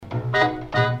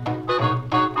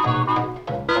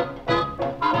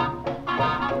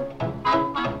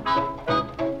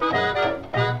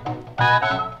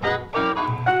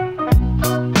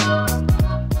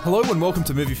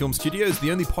Welcome to Movie Film Studios,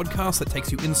 the only podcast that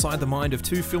takes you inside the mind of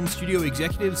two film studio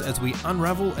executives as we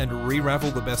unravel and re-ravel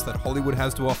the best that Hollywood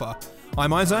has to offer.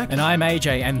 I'm Isaac. And I'm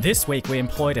AJ, and this week we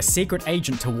employed a secret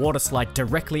agent to water slide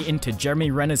directly into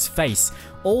Jeremy Renner's face,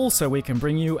 all so we can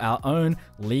bring you our own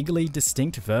legally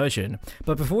distinct version.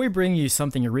 But before we bring you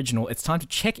something original, it's time to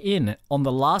check in on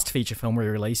the last feature film we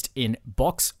released in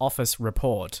Box Office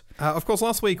Report. Of course,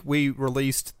 last week we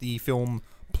released the film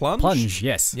Plunge. Plunge,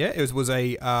 yes. Yeah, it was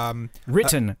a...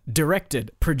 written,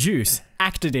 directed, produced,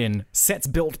 acted in, sets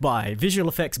built by, visual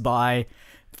effects by...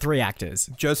 3 actors.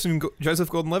 Joseph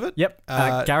Gordon-Levitt. Yep.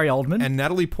 Gary Oldman. And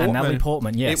Natalie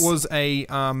Portman. Yes. It was a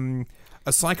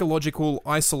psychological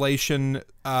isolation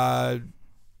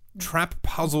trap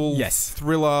puzzle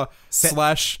thriller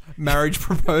 / marriage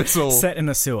proposal. Set in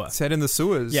the sewer. Set in the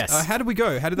sewers. Yes. How did we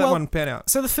go? How did that one pan out?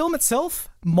 So the film itself,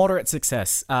 moderate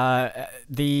success.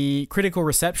 The critical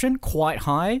reception, quite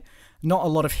high. Not a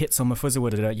lot of hits on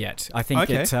Mufuzawada yet. I think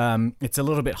it's a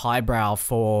little bit highbrow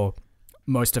for...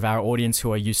 most of our audience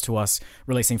who are used to us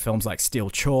releasing films like Steel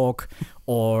Chalk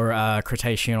or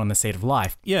Cretacean on the Seat of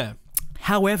Life. Yeah.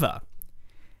 However,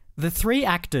 the 3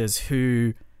 actors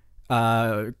who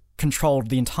controlled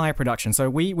the entire production, so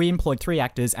we employed 3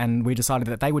 actors and we decided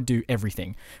that they would do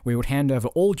everything. We would hand over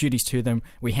all duties to them.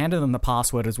 We handed them the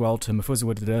password as well to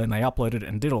Mufuzawada and they uploaded it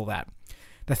and did all that.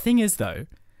 The thing is, though,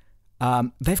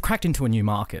 they've cracked into a new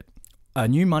market. A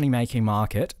new money-making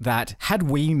market that, had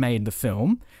we made the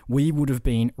film, we would have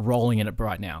been rolling in it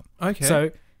right now. Okay.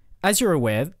 So, as you're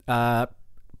aware,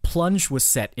 Plunge was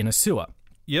set in a sewer.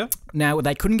 Yeah. Now,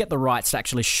 they couldn't get the rights to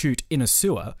actually shoot in a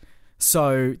sewer,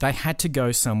 so they had to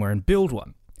go somewhere and build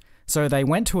one. So they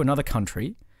went to another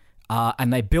country,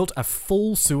 and they built a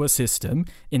full sewer system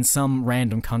in some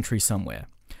random country somewhere.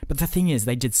 But the thing is,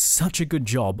 they did such a good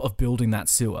job of building that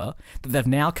sewer that they've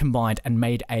now combined and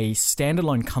made a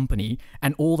standalone company,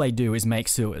 and all they do is make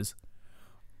sewers.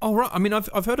 Oh, right. I mean,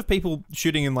 I've heard of people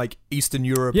shooting in, like, Eastern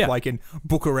Europe, like in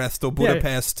Bucharest or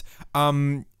Budapest.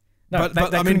 No, but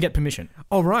they couldn't get permission.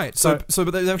 Oh, right. So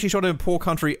but they actually shot in a poor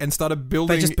country and started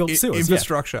building they just built sewers,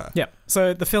 infrastructure. Yeah.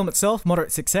 So the film itself,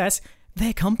 moderate success.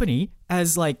 Their company,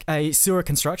 as like a sewer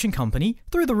construction company,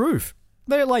 through the roof.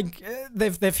 They're like,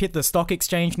 they've hit the stock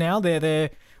exchange now.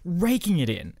 They're raking it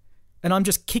in. And I'm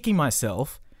just kicking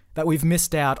myself that we've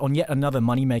missed out on yet another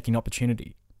money-making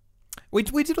opportunity. We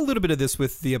did a little bit of this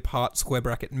with the Apart Square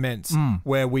Bracket Ments,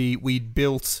 where we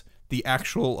built the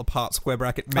actual Apart Square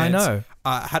Bracket Ments. I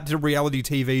know. Had a reality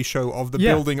TV show of the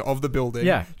building of the building.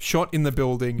 Yeah. Shot in the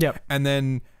building. Yep. And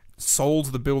then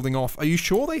sold the building off. Are you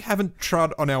sure they haven't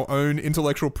trod on our own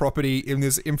intellectual property in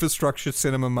this infrastructure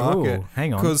cinema market? Ooh,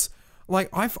 hang on. Because... like,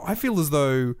 I feel as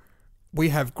though we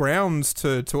have grounds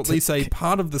to at least say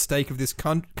part of the stake of this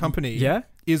company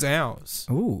is ours.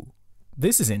 Ooh,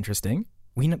 this is interesting.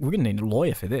 We're going to need a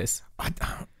lawyer for this.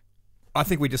 I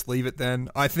think we just leave it then.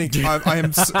 I think I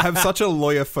have such a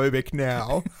lawyer-phobic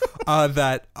now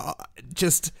that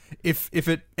just if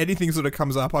anything sort of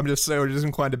comes up, I'm just so just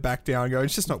inclined to back down and go,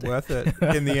 it's just not worth it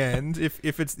in the end.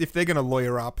 If they're going to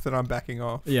lawyer up, then I'm backing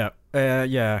off. Yeah.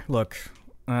 Look,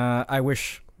 I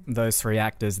wish... those 3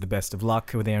 actors the best of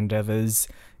luck with their endeavors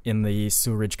in the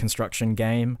sewerage construction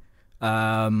game.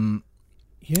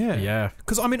 Yeah.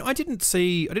 Because, I mean, I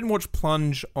didn't watch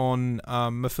Plunge on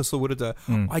Mufuzawada.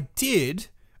 I did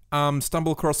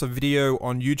stumble across a video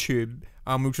on YouTube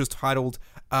which was titled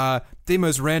The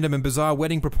Most Random and Bizarre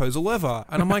Wedding Proposal Ever.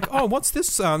 And I'm like, oh, what's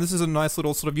this? This is a nice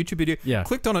little sort of YouTube video. Yeah.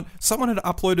 Clicked on it. Someone had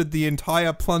uploaded the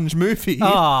entire Plunge movie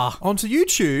onto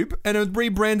YouTube and had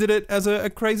rebranded it as a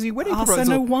crazy wedding proposal.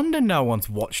 So no wonder no one's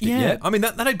watched it yet. I mean,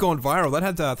 that had gone viral. That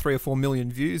had 3 or 4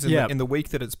 million views in the week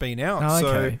that it's been out. Oh,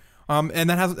 okay. And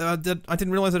that has I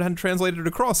didn't realize it hadn't translated it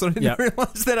across. And I didn't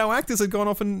realize that our actors had gone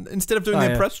off and instead of doing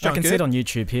their press junket, I can see it on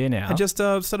YouTube here now. And just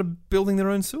started building their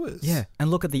own sewers. Yeah, and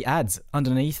look at the ads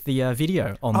underneath the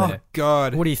video on there. Oh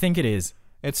God! What do you think it is?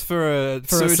 It's for a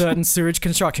certain sewage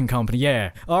construction company.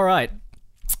 Yeah. All right.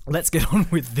 Let's get on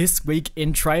with this week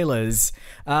in trailers.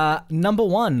 Number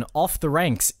 1 off the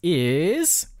ranks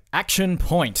is Action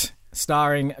Point,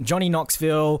 starring Johnny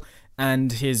Knoxville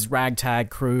and his ragtag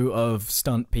crew of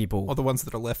stunt people. Or the ones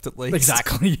that are left, at least.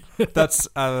 Exactly. That's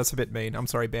a bit mean. I'm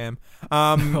sorry, Bam.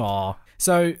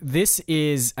 So this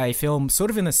is a film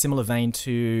sort of in a similar vein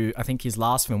to, I think, his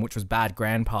last film, which was Bad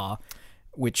Grandpa,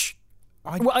 which...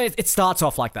 it starts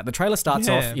off like that. The trailer starts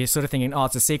off, you're sort of thinking,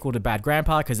 it's a sequel to Bad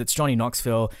Grandpa because it's Johnny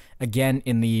Knoxville, again,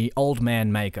 in the old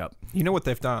man makeup. You know what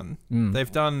they've done?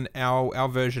 They've done our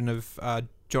version of...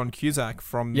 John Cusack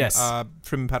from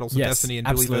Trim and Paddles of Destiny and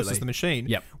Billy vs. the Machine,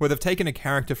 where they've taken a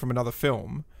character from another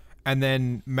film and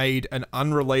then made an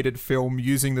unrelated film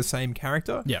using the same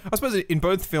character. Yeah. I suppose in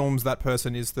both films that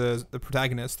person is the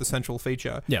protagonist, the central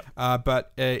feature. Yeah.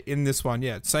 But in this one,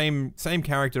 same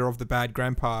character of the bad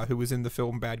grandpa who was in the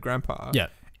film Bad Grandpa. Yeah.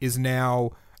 Is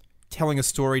now telling a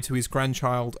story to his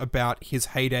grandchild about his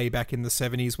heyday back in the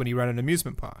 70s when he ran an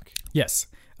amusement park. Yes.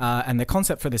 And the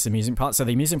concept for this amusement park, so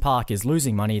the amusement park is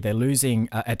losing money, they're losing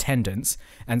attendance,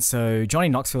 and so Johnny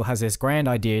Knoxville has this grand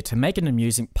idea to make an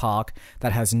amusement park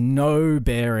that has no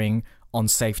bearing on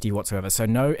safety whatsoever. So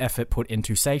no effort put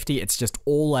into safety, it's just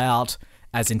all out,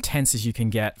 as intense as you can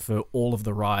get for all of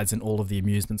the rides and all of the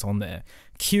amusements on there.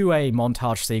 Cue a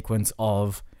montage sequence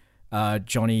of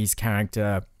Johnny's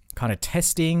character kind of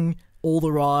testing all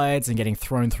the rides and getting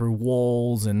thrown through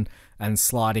walls and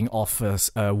sliding off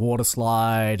a water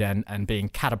slide and being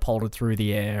catapulted through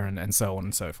the air and so on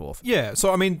and so forth. Yeah,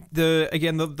 so I mean,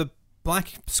 the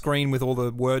black screen with all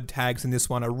the word tags in this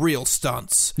one are real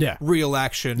stunts, real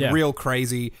action, real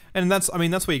crazy, and that's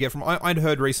where you get from. I'd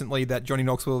heard recently that Johnny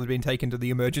Knoxville had been taken to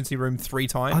the emergency room 3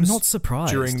 times. I'm not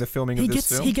surprised. During the filming of this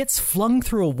film. He gets flung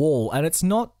through a wall, and it's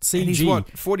not CG. And he's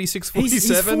what, 46,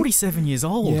 47? He's 47 years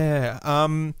old. Yeah,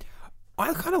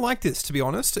 I kind of like this, to be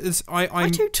honest. I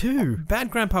do too.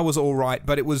 Bad Grandpa was all right,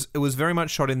 but it was very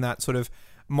much shot in that sort of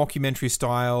mockumentary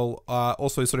style,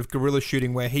 also sort of guerrilla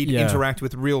shooting where he'd interact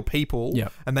with real people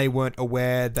and they weren't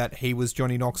aware that he was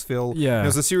Johnny Knoxville. Yeah. There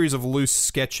was a series of loose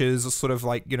sketches, sort of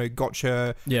like,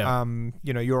 gotcha,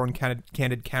 you're on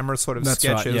candid camera sort of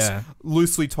sketches,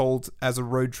 loosely told as a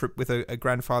road trip with a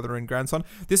grandfather and grandson.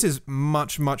 This is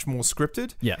much, much more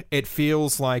scripted. Yeah. It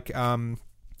feels like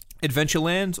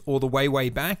Adventureland or The Way, Way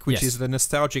Back, which is the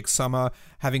nostalgic summer,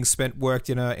 having worked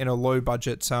in a low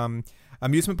budget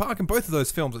amusement park, and both of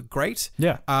those films are great.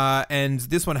 Yeah. And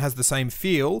this one has the same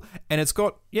feel, and it's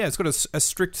got a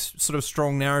strict sort of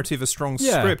strong narrative, a strong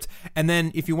script. And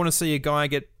then if you want to see a guy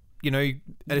get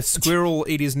a squirrel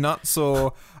eat his nuts,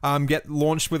 or get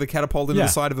launched with a catapult into the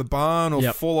side of a barn, or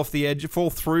fall off the edge, fall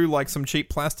through like some cheap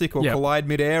plastic, or collide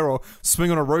midair, or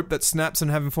swing on a rope that snaps and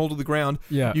have him fall to the ground.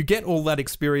 Yeah. You get all that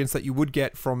experience that you would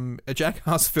get from a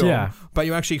Jackass film, but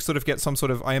you actually sort of get some sort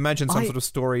of, I imagine, some sort of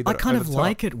story. I kind of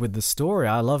like it with the story.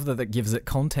 I love that gives it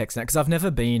context now, because I've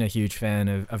never been a huge fan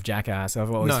of Jackass.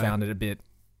 I've always found it a bit,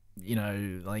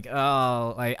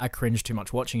 I cringe too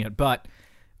much watching it, but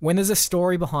when there's a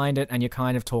story behind it and you're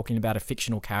kind of talking about a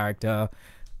fictional character,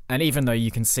 and even though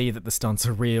you can see that the stunts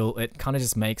are real, it kind of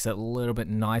just makes it a little bit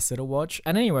nicer to watch.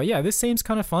 And anyway, this seems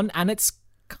kind of fun, and it's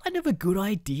kind of a good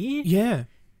idea. Yeah.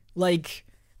 Like,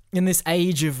 in this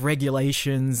age of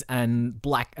regulations and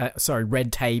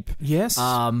red tape. Yes.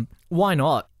 Why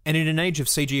not? And in an age of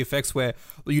CG effects where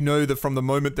that from the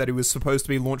moment that he was supposed to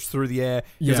be launched through the air,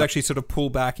 he was actually sort of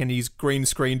pulled back and he's green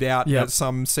screened out at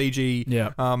some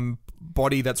CG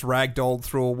body that's ragdolled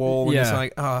through a wall. And it's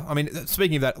like,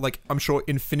 speaking of that, like, I'm sure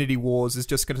Infinity Wars is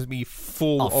just going to be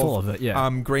full of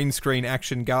it, green screen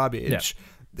action garbage.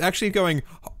 Actually going,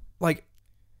 like,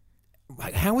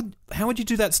 how would you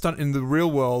do that stunt in the real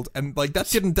world? And like that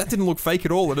didn't look fake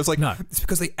at all. And it's like, it's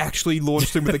because they actually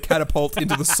launched him with a catapult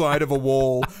into the side of a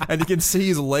wall, and you can see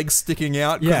his legs sticking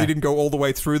out because he didn't go all the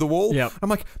way through the wall. Yep. I'm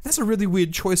like, that's a really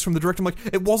weird choice from the director. I'm like,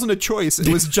 it wasn't a choice. It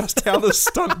was just how the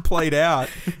stunt played out.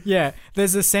 Yeah,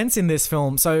 there's a sense in this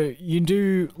film. So you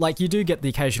do get the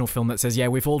occasional film that says,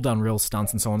 we've all done real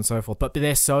stunts and so on and so forth, but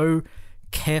they're so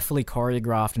carefully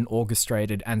choreographed and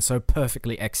orchestrated and so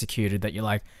perfectly executed that you're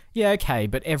like,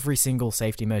 but every single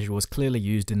safety measure was clearly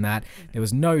used in that. There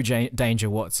was no danger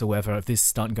whatsoever of this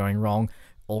stunt going wrong.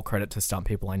 All credit to stunt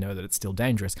people. I know that it's still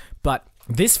dangerous. But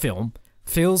this film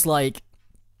feels like,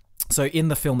 so in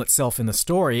the film itself, in the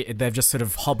story, they've just sort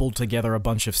of hobbled together a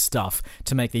bunch of stuff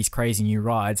to make these crazy new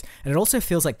rides. And it also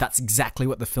feels like that's exactly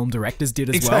what the film directors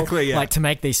did as well. Yeah. Like, to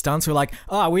make these stunts, we're like,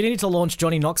 we need to launch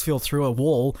Johnny Knoxville through a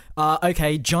wall.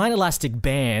 Okay, giant elastic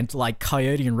band, like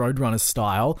Coyote and Roadrunner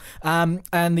style.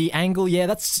 And the angle,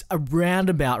 that's around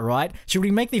about right. Should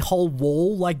we make the whole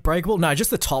wall, like, breakable? No, just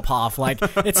the top half. Like,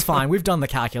 it's fine. We've done the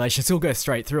calculations. He'll go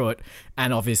straight through it.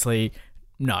 And obviously,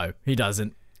 no, he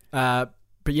doesn't.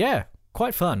 But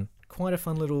quite fun. Quite a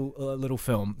fun little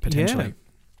film, potentially.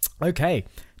 Yeah. Okay,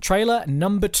 trailer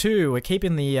number 2. We're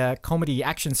keeping the comedy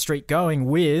action streak going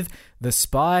with The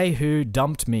Spy Who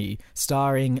Dumped Me,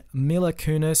 starring Mila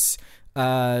Kunis,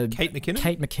 Kate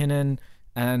McKinnon,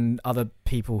 and other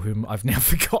people whom I've now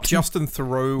forgotten. Justin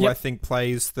Theroux, I think,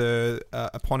 plays the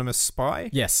eponymous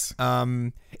spy. Yes.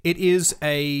 It is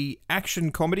a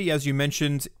action comedy, as you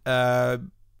mentioned,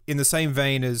 in the same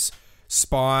vein as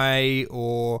Spy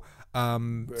or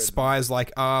Spies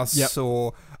Like Us, Yep.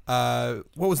 or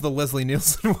what was the Leslie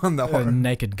Nielsen one? The horror.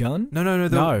 Naked Gun?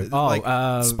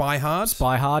 No. Spy Hard.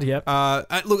 Spy Hard, yep.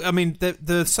 Look, I mean,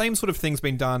 the same sort of thing's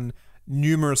been done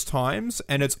numerous times,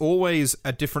 and it's always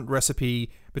a different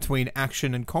recipe between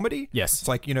action and comedy. Yes. It's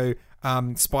like,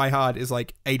 Spy Hard is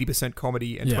like 80%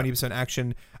 comedy and 20%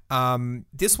 action.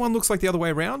 This one looks like the other way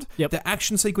around. Yep. The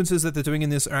action sequences that they're doing in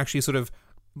this are actually sort of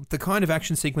the kind of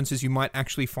action sequences you might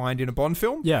actually find in a Bond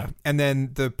film. Yeah. And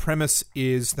then the premise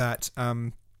is that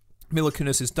Mila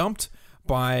Kunis is dumped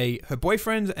by her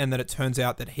boyfriend, and that it turns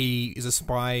out that he is a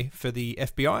spy for the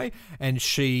FBI, and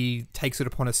she takes it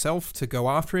upon herself to go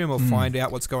after him or find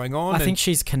out what's going on. I think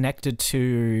she's connected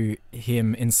to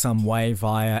him in some way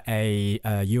via a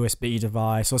USB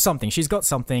device or something. She's got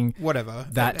something, whatever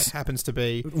that happens to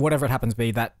be, whatever it happens to be,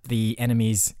 that the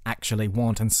enemies actually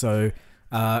want, and so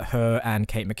her and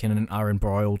Kate McKinnon are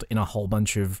embroiled in a whole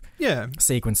bunch of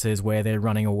sequences where they're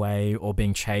running away or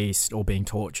being chased or being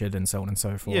tortured and so on and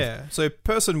so forth. Yeah, so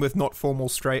person with not formal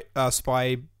spy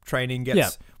training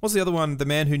gets... What's the other one? The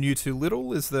Man Who Knew Too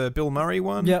Little is the Bill Murray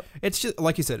one. Yep. It's just,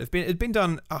 like you said, it'd been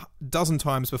done a dozen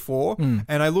times before, and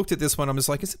I looked at this one, I'm just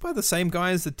like, is it by the same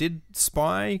guys that did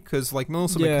Spy? Because like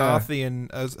Melissa McCarthy and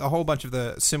a whole bunch of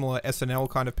the similar SNL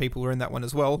kind of people are in that one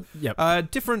as well. Yep.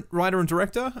 Different writer and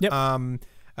director. Yep.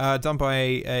 Done by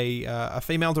a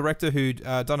female director who'd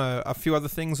done a few other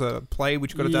things, a play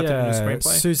which got adapted into a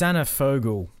screenplay. Susanna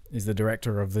Fogel is the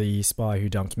director of The Spy Who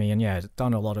Dumped Me, and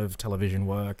done a lot of television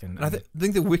work. And I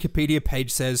think the Wikipedia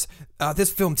page says, this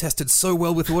film tested so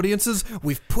well with audiences,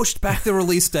 we've pushed back the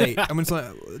release date. I mean, it's like,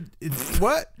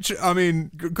 what? I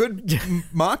mean, good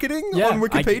marketing on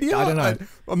Wikipedia? I don't know.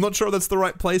 I'm not sure that's the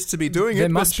right place to be doing there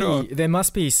it, must but sure. There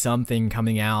must be something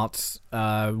coming out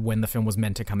when the film was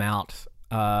meant to come out.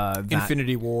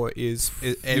 Infinity War is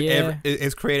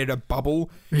created a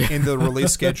bubble in the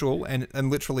release schedule, and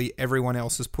literally everyone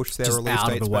else has pushed their just release out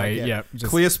dates of the way. back. Yeah,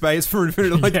 Clear space for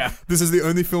Infinity. This is the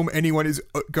only film anyone is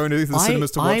going to the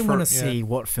cinemas to watch. I want to see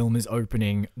what film is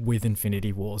opening with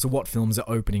Infinity Wars, or what films are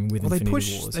opening with Infinity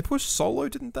Wars. They pushed Solo,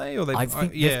 didn't they? Or I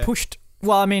think they've pushed.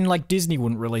 Well, I mean, like Disney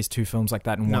wouldn't release two films like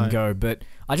that in one go, but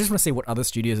I just want to see what other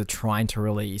studios are trying to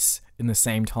release in the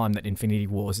same time that Infinity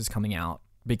Wars is coming out.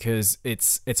 Because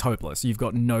it's hopeless. You've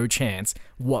got no chance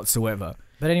whatsoever.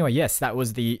 But anyway, yes, that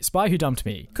was The Spy Who Dumped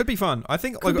Me. Could be fun. I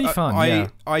think Could be fun,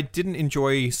 I didn't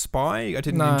enjoy Spy. I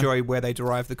didn't enjoy where they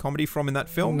derived the comedy from in that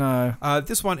film. No.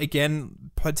 This one,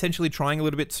 again, potentially trying a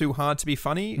little bit too hard to be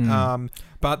funny.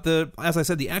 But as I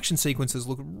said, the action sequences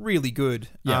look really good.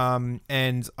 Yeah.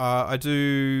 And I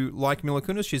do like Mila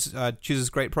Kunis. She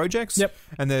chooses great projects. Yep.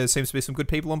 And there seems to be some good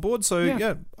people on board. So,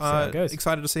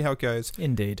 excited to see how it goes.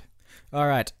 Endeed. All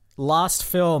right. Last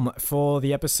film for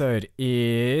the episode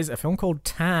is a film called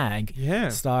Tag. Yeah.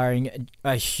 Starring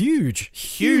a huge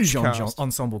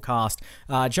ensemble cast.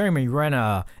 Jeremy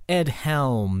Renner, Ed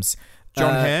Helms,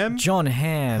 John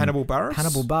Hamm, Hannibal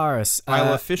Buress,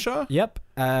 Isla Fisher. Yep.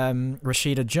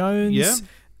 Rashida Jones. Yeah.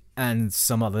 And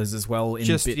some others as well in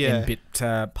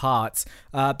bit parts.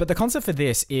 But the concept for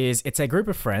this is it's a group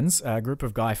of friends, a group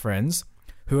of guy friends,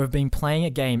 who have been playing a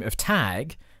game of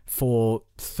tag for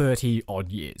 30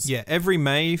 odd years. Yeah, every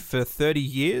May for 30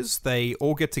 years, they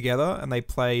all get together and they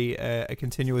play a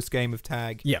continuous game of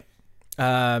tag. Yeah.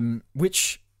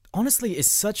 Which honestly is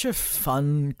such a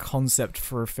fun concept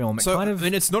for a film. I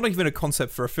mean, it's not even a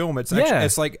concept for a film. It's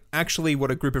actually what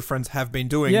a group of friends have been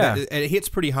doing. Yeah. It hits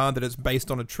pretty hard that it's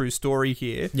based on a true story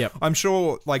here. Yep. I'm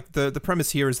sure like the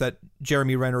premise here is that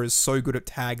Jeremy Renner is so good at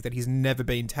tag that he's never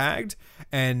been tagged,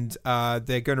 and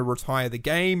they're going to retire the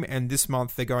game, and this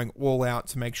month they're going all out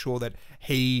to make sure that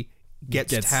he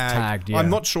gets tagged. Yeah. I'm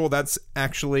not sure that's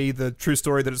actually the true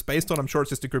story that it's based on. I'm sure it's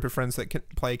just a group of friends that can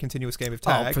play a continuous game of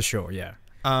tag. Oh, for sure, yeah.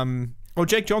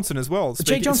 Jake Johnson as well.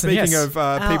 Jake Johnson, speaking of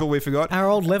people we forgot. Our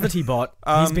old levity bot.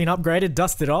 He's been upgraded,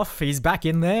 dusted off. He's back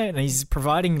in there, and he's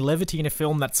providing levity in a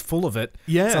film that's full of it.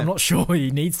 Yeah. So I'm not sure he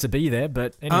needs to be there,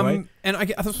 but anyway. And I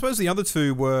suppose the other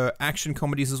two were action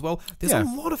comedies as well. There's a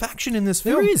lot of action in this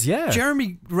film. There is, yeah.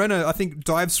 Jeremy Renner, I think,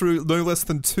 dives through no less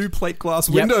than 2 plate glass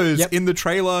windows in the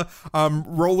trailer,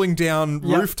 rolling down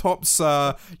rooftops,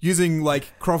 using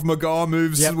like Krav Maga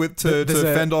moves to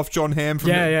fend off John Hamm from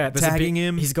tagging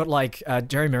him. He's got like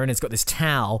Jeremy Renner's got this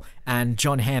towel, and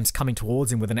John Hamm's coming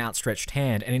towards him with an outstretched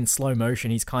hand, and in slow motion,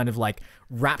 he's kind of like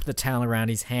wrapped the towel around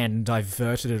his hand and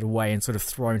diverted it away and sort of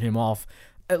thrown him off.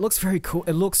 It looks very cool.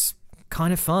 It looks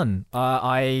kind of fun.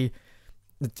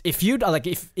 If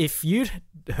you'd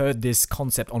heard this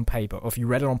concept on paper, or if you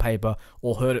read it on paper,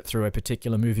 or heard it through a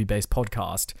particular movie-based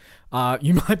podcast,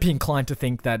 you might be inclined to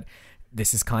think that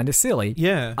this is kind of silly.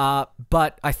 Yeah.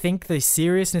 But I think the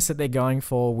seriousness that they're going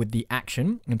for with the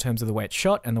action, in terms of the way it's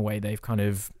shot and the way they've kind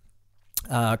of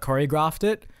choreographed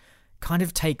it, kind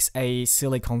of takes a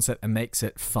silly concept and makes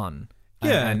it fun.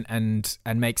 Yeah. And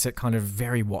makes it kind of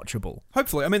very watchable.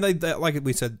 Hopefully. I mean, they like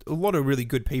we said, a lot of really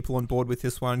good people on board with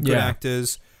this one. Good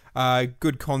actors,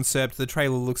 good concept. The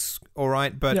trailer looks all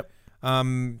right, but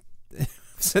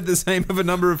said the same of a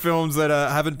number of films that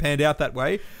haven't panned out that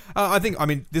way. I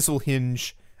mean, this will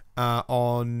hinge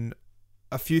on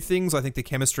a few things. I think the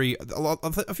chemistry.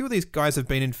 A few of these guys have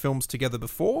been in films together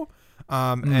before,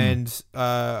 and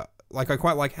like I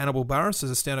quite like Hannibal Buress as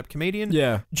a stand-up comedian.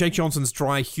 Yeah. Jake Johnson's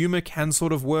dry humor can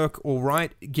sort of work all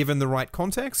right given the right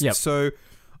context. Yep. So,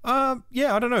 I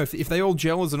don't know if they all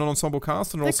gel as an ensemble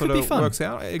cast and it all sort of works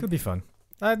out. It could be fun.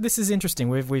 This is interesting.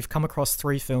 We've come across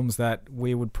 3 films that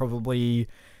we would probably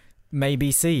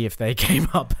maybe see if they came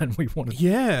up and we wanted.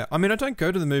 Yeah, I mean, I don't go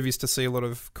to the movies to see a lot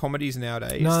of comedies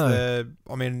nowadays. No.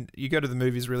 I mean, you go to the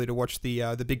movies really to watch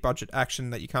the big budget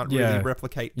action that you can't really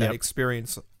replicate that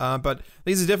experience. But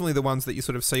these are definitely the ones that you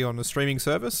sort of see on a streaming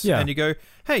service, and you go,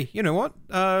 hey, you know what?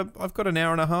 I've got an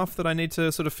hour and a half that I need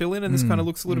to sort of fill in, and this kind of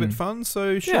looks a little bit fun.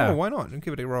 So sure, why not? And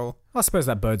give it a roll. I suppose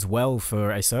that bodes well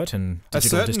for a certain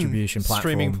digital distribution platform,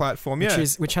 streaming platform,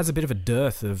 which has a bit of a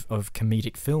dearth of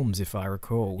comedic films, if I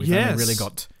recall. We've only really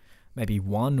got maybe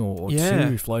 1 or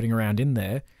 2 floating around in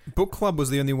there. Book Club was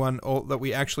the only one that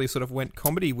we actually sort of went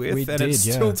comedy with, it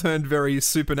still turned very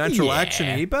supernatural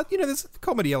action-y, but there's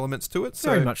comedy elements to it.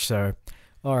 So. Very much so.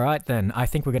 All right, then. I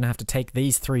think we're going to have to take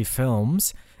these 3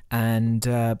 films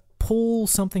and pull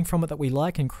something from it that we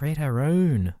like and create our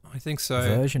own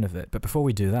version of it. But before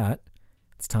we do that,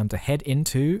 it's time to head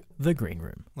into the green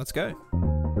room. Let's go.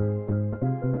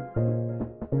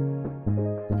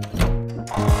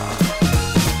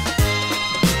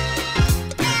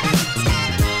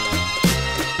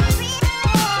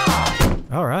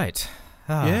 All right.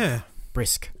 Yeah.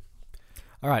 Brisk.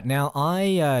 All right. Now,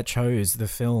 I chose the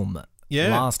film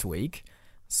last week,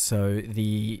 so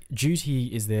the duty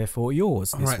is therefore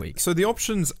yours this week. So the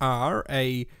options are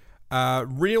a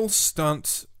real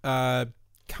stunt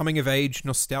coming-of-age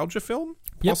nostalgia film,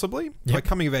 possibly. Like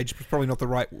coming-of-age is probably not the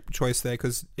right choice there,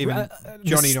 because even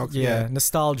Johnny Knox...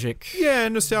 nostalgic. Yeah,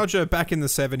 nostalgia back in the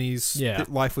 70s,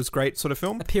 life was great sort of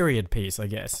film. A period piece, I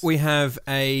guess. We have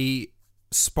a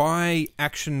spy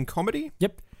action comedy.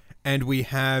 Yep. And we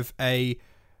have a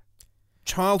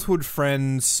childhood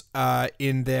friends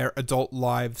in their adult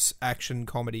lives action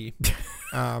comedy.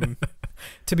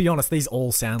 To be honest, these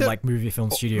all sound like movie film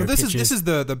studio pitches. This is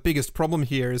the biggest problem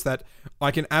here, is that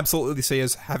I can absolutely see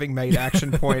us having made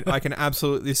Action Point. I can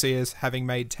absolutely see us having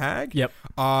made Tag. Yep.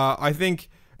 I think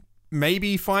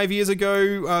maybe 5 years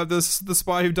ago, The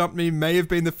Spy Who Dumped Me may have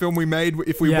been the film we made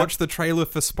if we watched the trailer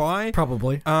for Spy.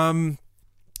 Probably.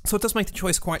 So it does make the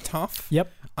choice quite tough.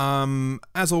 Yep.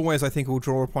 As always, I think we'll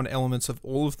draw upon elements of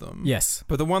all of them. Yes.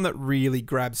 But the one that really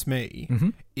grabs me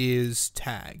is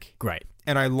Tag. Great.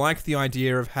 And I like the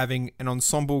idea of having an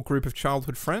ensemble group of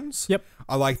childhood friends. Yep.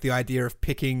 I like the idea of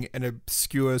picking an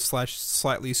obscure /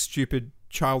 slightly stupid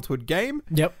childhood game.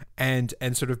 Yep. And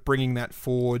sort of bringing that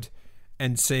forward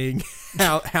and seeing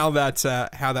how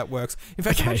that works. In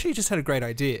fact, I actually just had a great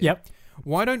idea. Yep.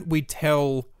 Why don't we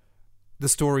tell the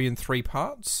story in 3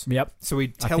 parts? Yep. So we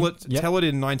tell it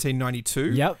in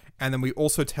 1992. Yep. And then we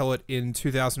also tell it in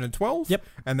 2012. Yep.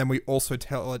 And then we also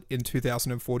tell it in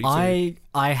 2042.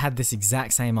 I had this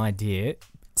exact same idea,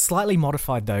 slightly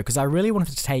modified though, because I really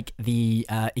wanted to take the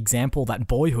example that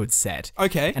Boyhood set,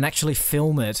 and actually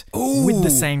film it with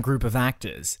the same group of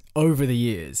actors over the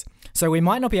years. So we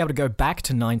might not be able to go back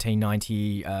to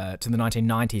 1990 to the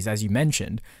 1990s, as you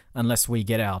mentioned, unless we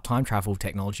get our time travel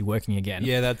technology working again.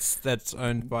 Yeah, that's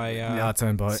owned by it's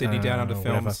owned by Sydney Down Under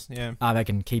Films. Whatever. Yeah, they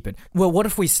can keep it. Well, what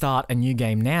if we start a new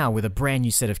game now with a brand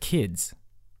new set of kids?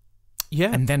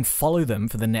 Yeah, and then follow them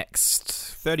for the next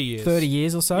 30 years. 30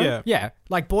 years or so. Yeah.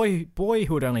 Like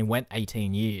Boyhood only went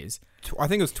 18 years. I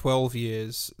think it was 12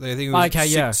 years. I think it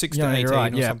was 6 to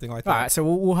 18 or something like that. All right, so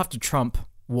we'll have to trump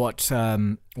what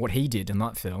he did in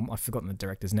that film. I've forgotten the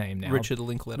director's name now. Richard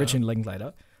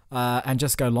Linklater. And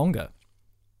just go longer.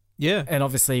 Yeah. And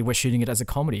obviously we're shooting it as a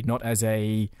comedy, not as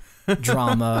a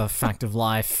drama, fact of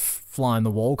life, fly on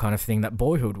the wall kind of thing that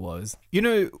Boyhood was. You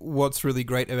know what's really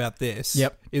great about this?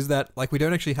 Yep. Is that like we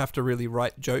don't actually have to really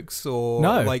write jokes or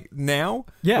like now.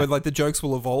 Yeah. But like the jokes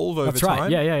will evolve over That's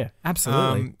time. Right. Yeah.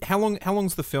 Absolutely. How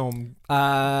long's the film?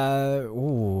 I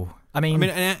mean,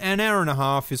 an hour and a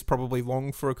half is probably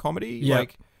long for a comedy. Yep.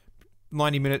 Like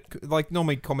 90-minute, like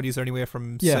normally comedies are anywhere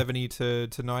from Yeah. 70 to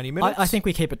 90 minutes. I think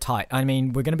we keep it tight. I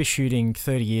mean, we're going to be shooting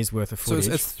 30 years worth of so.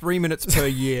 footage. It's 3 minutes per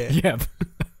year. Yeah.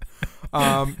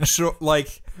 Sure.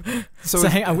 Like, So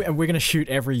hang on, we're going to shoot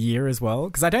every year as well?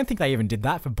 Because I don't think they even did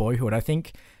that for Boyhood. I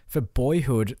think for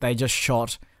Boyhood, they just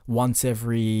shot once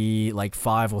every like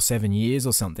 5 or 7 years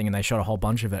or something, and they shot a whole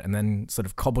bunch of it and then sort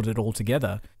of cobbled it all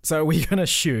together. So we're going to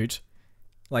shoot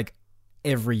like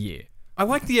every year. I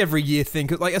like the every year thing,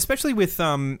 'cause, like especially with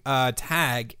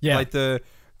Tag. Yeah. Like the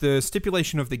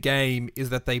stipulation of the game is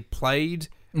that they played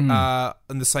in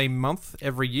the same month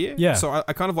every year. Yeah. So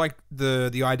I kind of like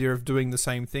the idea of doing the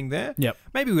same thing there. Yep.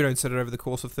 Maybe we don't set it over the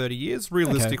course of 30 years.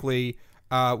 Realistically,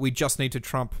 we just need to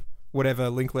trump whatever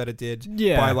Linkletter did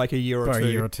by like a year or By two. a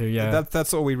year or two, yeah.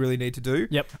 That's all we really need to do.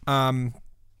 Yep.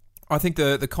 I think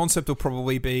the concept will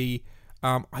probably be.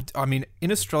 I mean,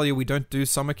 in Australia, we don't do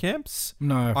summer camps.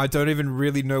 No. I don't even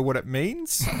really know what it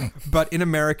means. But in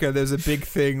America, there's a big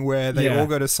thing where they Yeah. all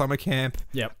go to summer camp.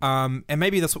 Yep. And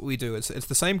maybe that's what we do. It's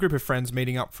the same group of friends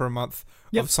meeting up for a month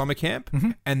Yep. of summer camp.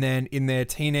 Mhm. And then in their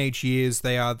teenage years,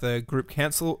 they are the group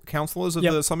counselors of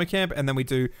Yep. the summer camp. And then we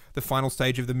do the final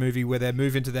stage of the movie where they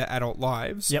move into their adult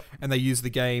lives. Yep. And they use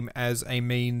the game as a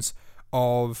means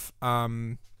of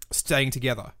staying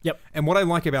together. Yep. And what I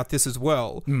like about this as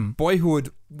well,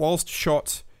 Boyhood, whilst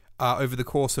shot over the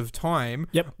course of time,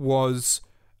 Yep. was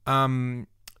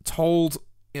told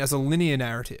as a linear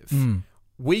narrative.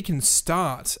 We can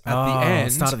start at the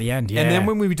end. Start at the end, yeah. And then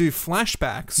when we do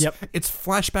flashbacks, Yep. it's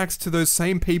flashbacks to those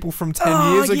same people from 10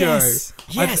 Oh, years ago. yes.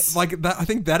 Yes. I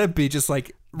think that'd be just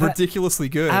like ridiculously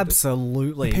good.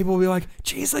 Absolutely. People will be like,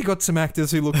 geez, they got some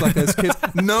actors who look like those kids.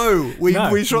 No, we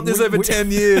shot this over we- 10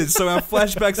 years, so our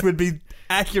flashbacks would be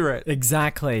accurate.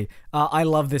 Exactly. I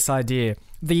love this idea.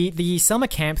 The summer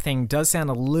camp thing does sound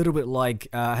a little bit like.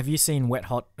 Have you seen Wet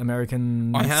Hot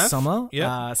American I have. Summer?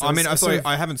 Yeah. So I mean, it's sorry, sort of-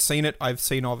 I haven't seen it. I've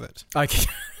seen of it. Okay.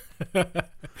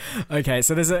 Okay,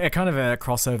 so there's a kind of a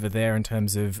crossover there in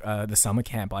terms of the summer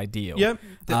camp ideal. Yep.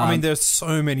 I mean, there's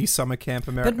so many summer camp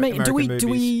But American do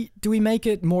movies. we make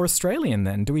it more Australian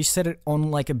then? Do we set it on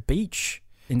like a beach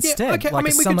instead? okay, I Like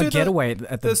mean, a we could summer do getaway at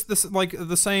the There's this like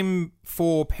the same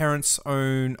four parents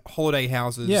own holiday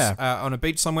houses Yeah. on a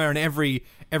beach somewhere, and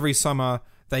every summer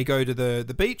they go to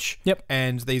the beach. Yep.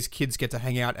 And these kids get to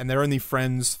hang out, and they're only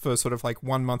friends for sort of like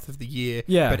 1 month of the year.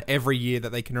 Yeah. But every year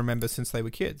that they can remember since they were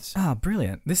kids. Ah,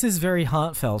 brilliant. This is very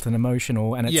heartfelt and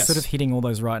emotional, and it's Yes. sort of hitting all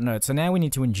those right notes. So now we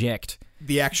need to inject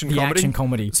The action the comedy. action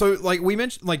comedy. So like we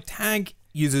mentioned, like Tag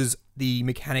uses the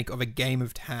mechanic of a game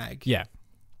of tag. Yeah.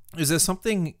 Is there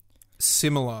something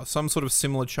similar, some sort of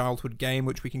similar childhood game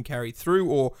which we can carry through,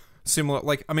 or similar?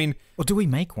 Like, I mean, Or do we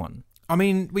make one?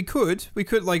 we could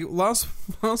like last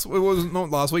it was not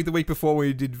last week, the week before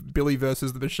we did Billy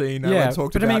versus the Machine. Yeah, I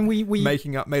talked but I about mean, we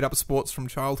made up sports from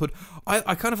childhood.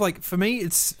 I kind of like, for me,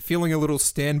 it's feeling a little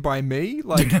Stand By Me,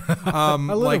 like A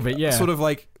little like, bit, yeah. sort of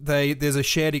like there's a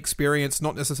shared experience,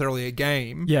 not necessarily a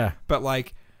game, Yeah. but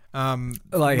like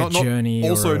Like a not, journey.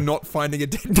 also or not finding a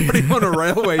dead body on a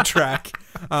railway track,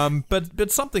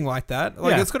 but something like that.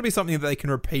 Like Yeah. it's got to be something that they can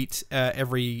repeat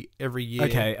every year.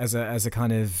 Okay, as a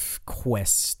kind of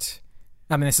quest.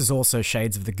 I mean, this is also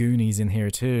shades of the Goonies in here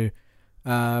too.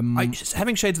 Just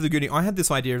having Shades of the Goonies, I had this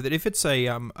idea that if it's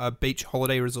a beach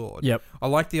holiday resort, Yep. I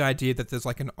like the idea that there's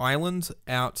like an island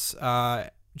out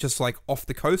just like off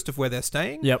the coast of where they're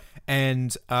staying. Yep.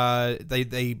 And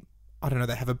they I don't know,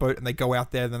 they have a boat and they go out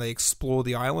there and then they explore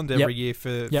the island every year for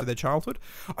their childhood.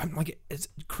 I'm like, it's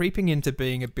creeping into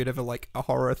being a bit of a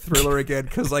horror thriller again,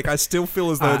 because like I still feel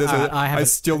as though there's I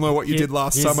still know what you did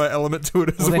last summer element to it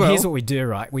as well. Then here's what we do,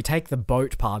 right? We take the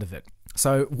boat part of it.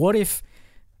 So what if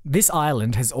this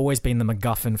island has always been the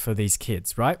MacGuffin for these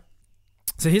kids, right?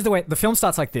 So here's the way the film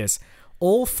starts like this.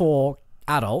 All 4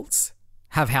 adults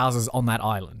have houses on that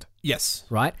island, Yes.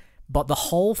 right? But the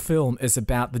whole film is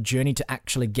about the journey to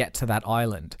actually get to that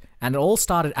island. And it all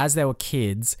started as they were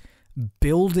kids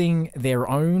building their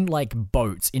own like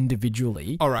boats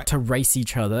individually All right. to race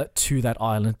each other to that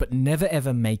island, but never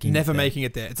ever making it there. Making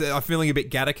it there. I'm feeling a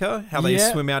bit Gattaca, how they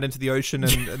Yeah. swim out into the ocean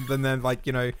and then like,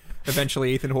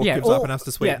 eventually Ethan Hawke gives up and has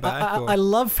to swim back. I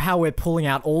love how we're pulling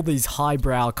out all these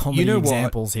highbrow comedy You know what?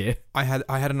 examples here. I had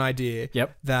an idea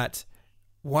Yep. that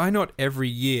why not every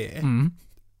year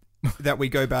that we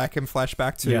go back and flash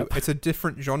back to, Yep. it's a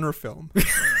different genre film.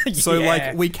 So, Yeah.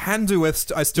 like, we can do I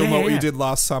Still Know What yeah. You Did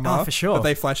Last Summer. Oh, for sure. That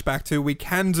they flash back to. We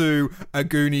can do a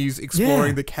Goonies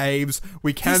exploring Yeah. the caves.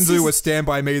 We can This do is- a Stand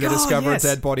By Me, they Oh, discover yes. a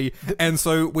dead body. And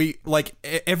so we, like,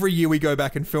 every year we go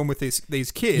back and film with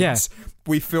these kids. Yeah.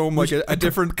 We film like a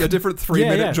different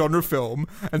 3-minute yeah. genre film.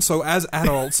 And so as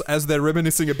adults, as they're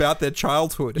reminiscing about their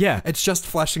childhood, Yeah. it's just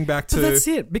flashing back to... But that's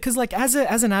it, because like as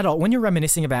an adult, when you're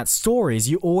reminiscing about stories,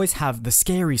 you always have the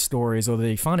scary stories or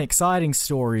the fun, exciting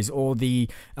stories or the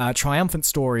triumphant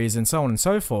stories and so on and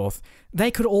so forth. They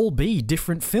could all be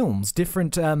different films,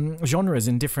 different genres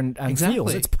and different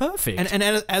feels. It's perfect. And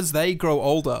as they grow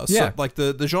older, so Yeah. like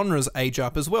the genres age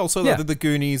up as well. So Yeah. the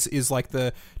Goonies is like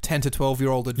the 10 to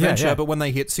 12-year-old adventure, yeah. but when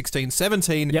they hit 16,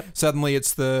 17, Yep. suddenly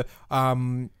it's the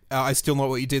I Still Know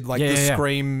What You Did, like Yeah, the yeah, yeah.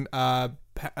 Scream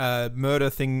murder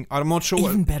thing. I'm not sure.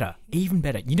 even better.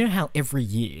 You know how every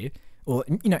year, or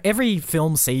every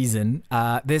film season,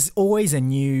 there's always a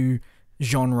new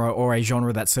genre or a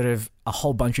genre that sort of a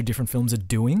whole bunch of different films are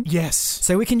doing. Yes.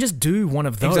 So we can just do one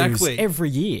of those Exactly. every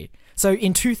year. So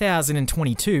in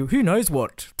 2022, who knows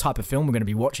what type of film we're going to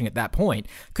be watching at that point?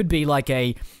 Could be like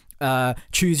a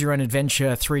choose your own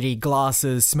adventure 3D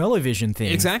glasses smell-o-vision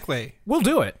thing. Exactly. We'll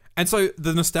do it. And so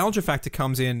the nostalgia factor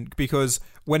comes in because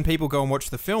when people go and watch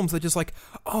the films, they're just like,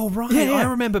 oh, right, Yeah, yeah. I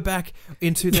remember back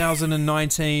in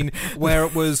 2019 where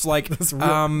it was like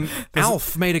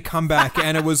Alf made a comeback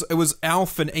and it was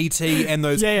Alf and E.T. and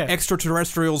those Yeah, yeah.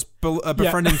 extraterrestrials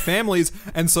befriending families.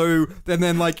 And so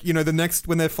then like, the next,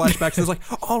 when they're flashbacks, it's like,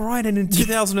 oh, right, and in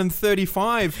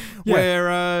 2035 Yeah.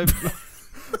 where...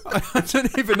 I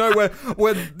don't even know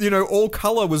where all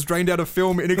color was drained out of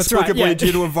film inexplicably yeah.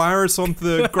 due to a virus on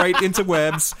the great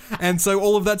interwebs, and so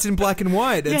all of that's in black and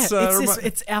white. It's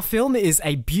It's our film is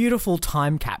a beautiful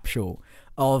time capsule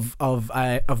of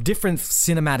different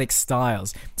cinematic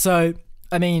styles. So,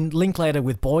 I mean, Linklater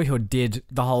with Boyhood did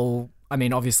the whole. I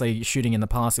mean, obviously, shooting in the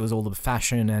past, it was all the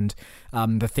fashion and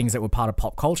the things that were part of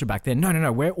pop culture back then.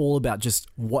 No, we're all about just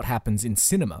what happens in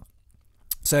cinema.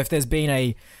 So if there's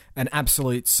been an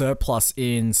absolute surplus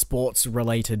in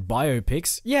sports-related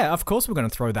biopics, yeah, of course we're going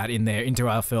to throw that in there into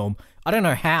our film. I don't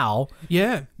know how,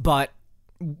 yeah. but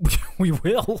we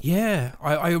will. Yeah,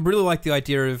 I really like the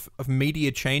idea of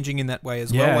media changing in that way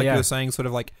as Yeah, well. Like yeah. you were saying, sort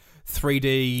of like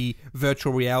 3D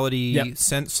virtual reality Yep.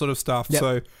 sense sort of stuff. Yep.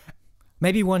 So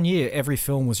Maybe one year every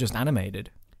film was just animated.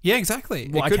 yeah, exactly.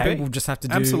 Well, it could okay, be. we'll just have to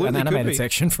do Absolutely an could animated be.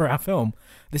 section for our film.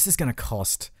 This is going to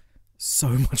cost so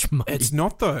much money. It's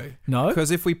not though. No?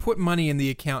 Because if we put money in the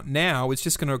account now, it's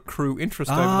just going to accrue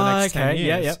interest over the next 10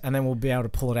 years. Yeah. And then we'll be able to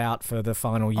pull it out for the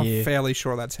final year. I'm fairly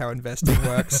sure that's how investing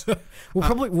works.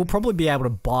 We'll probably be able to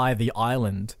buy the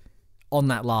island on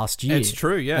that last year. It's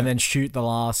true, yeah. And then shoot the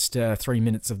last 3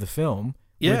 minutes of the film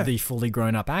Yeah. with the fully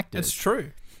grown up actors. It's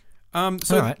true. So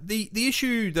All right. the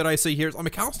issue that I see here is,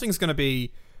 casting's going to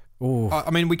be... Ooh.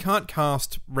 we can't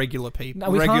cast regular people. No,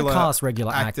 we can't cast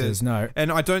regular actors, no.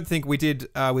 And I don't think we did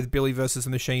with Billy versus the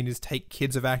Machine is take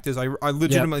kids of actors. I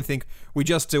legitimately think we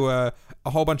just do a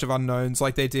whole bunch of unknowns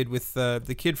like they did with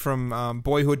the kid from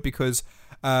Boyhood, because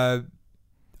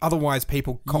otherwise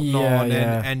people cotton on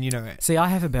Yeah. and See, I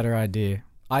have a better idea.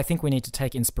 I think we need to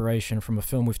take inspiration from a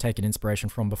film we've taken inspiration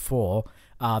from before,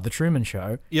 The Truman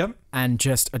Show, yep. and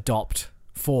just adopt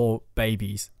 4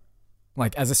 babies.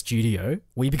 Like, as a studio,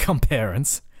 we become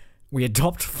parents, we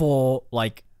adopt 4,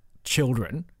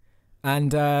 children,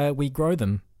 and we grow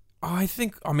them.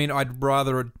 I'd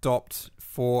rather adopt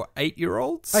for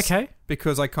 8-year-olds. Okay.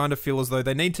 Because I kind of feel as though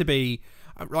they need to be...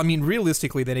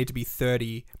 realistically, they need to be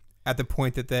 30 at the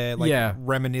point that they're Yeah.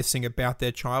 reminiscing about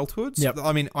their childhoods. Yep.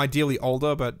 Ideally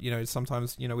older, but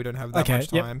sometimes we don't have that Okay,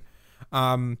 much yep.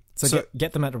 time. So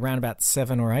get them at around about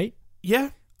 7 or 8, yeah,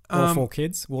 or 4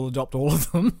 kids. We'll adopt all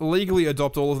of them. legally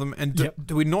adopt all of them. And Yep.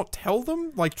 do we not tell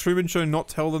them? Like Truman Show, not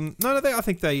tell them? No, I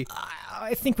think they.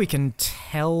 I think we can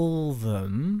tell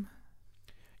them.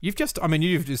 You've just I've opened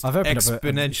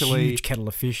exponentially. up a huge kettle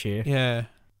of fish here. Yeah.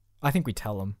 I think we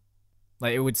tell them.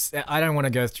 Like, it would. I don't want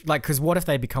to go through. Like, because what if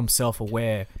they become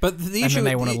self-aware? But the And issue, then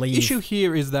they wanna the leave. issue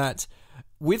here is that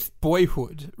with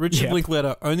Boyhood, Richard Yep.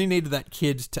 Linklater only needed that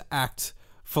kid to act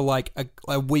for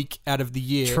a week out of the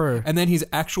year. True. And then his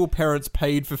actual parents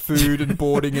paid for food and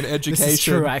boarding and education. This is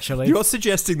true, actually. You're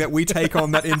suggesting that we take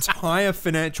on that entire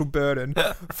financial burden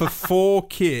for 4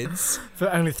 kids. For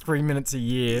only 3 minutes a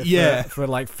year. Yeah. For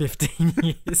 15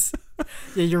 years.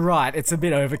 Yeah, you're right. It's a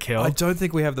bit overkill. I don't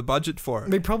think we have the budget for it.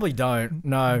 We probably don't.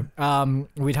 No.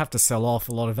 We'd have to sell off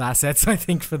a lot of assets, I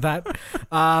think, for that.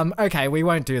 Okay, we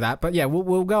won't do that. But yeah,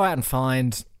 we'll go out and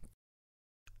find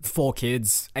 4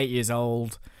 kids, 8 years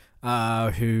old,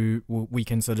 who we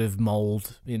can sort of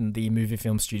mold in the movie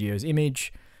film studio's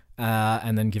image.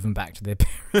 and then give them back to their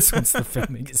parents once the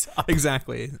filming is up.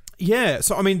 Exactly. Yeah.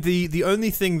 So I mean, the only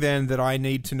thing then that I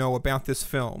need to know about this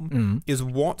film is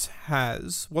what's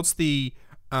the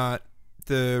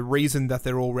reason that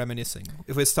they're all reminiscing.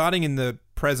 If we're starting in the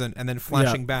present and then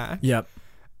flashing back. Yep.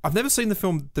 I've never seen the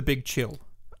film The Big Chill.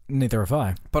 Neither have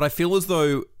I. But I feel as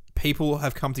though people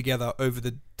have come together over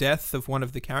the death of one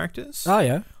of the characters. Oh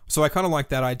yeah. So I kind of like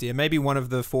that idea. Maybe one of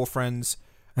the four friends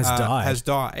has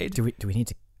died. Do we need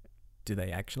to? Do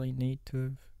they actually need to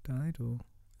have died, or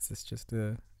is this just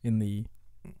in the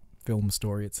film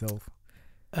story itself?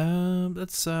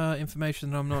 That's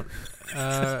information that I'm not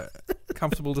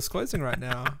comfortable disclosing right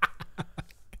now.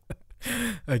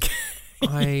 Okay.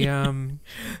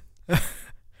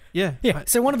 Yeah.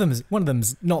 So one of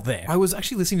them's not there. I was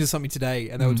actually listening to something today,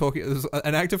 and they were talking. It was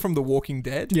an actor from The Walking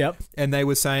Dead. Yep. And they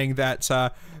were saying that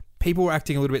people were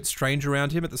acting a little bit strange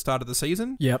around him at the start of the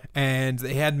season. Yep. And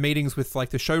they had meetings with like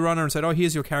the showrunner and said, "Oh,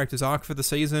 here's your character's arc for the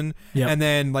season." Yep. And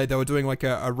then like they were doing like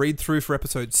a read through for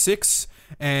episode 6.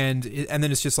 And then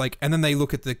it's just like, and then they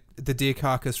look at the deer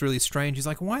carcass really strange. He's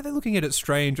like, why are they looking at it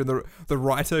strange? And the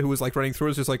writer who was like running through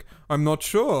it was just like, I'm not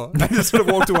sure. And just sort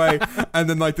of walked away. And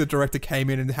then like the director came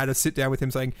in and had a sit down with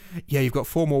him saying, yeah, you've got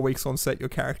 4 more weeks on set. Your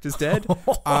character's dead.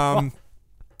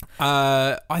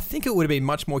 I think it would have been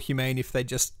much more humane if they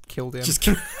just killed him.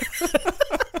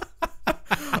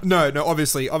 No,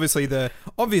 obviously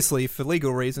for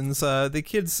legal reasons, the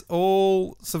kids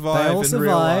all survive in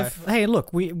real life. Hey,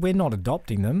 look, we're not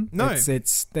adopting them. No.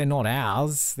 It's they're not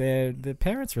ours. They're the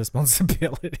parents'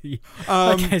 responsibility.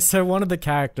 Okay, so one of the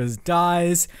characters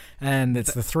dies, and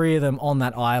it's the 3 of them on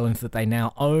that island that they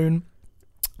now own.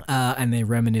 And they're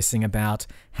reminiscing about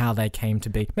how they came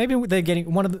to be. Maybe they're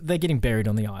getting buried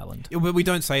on the island. But we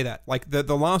don't say that. Like the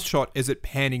last shot is it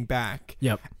panning back.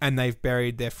 Yep. And they've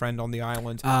buried their friend on the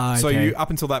island. Okay. So you up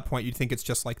until that point you'd think it's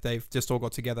just like they've just all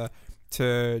got together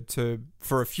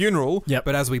for a funeral. Yep.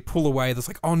 But as we pull away, there's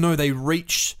like, oh no, they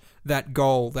reach that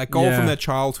goal from their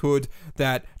childhood.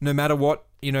 That no matter what,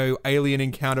 alien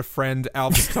encounter friend,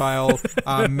 Alf style,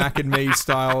 Mac and Me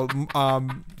style,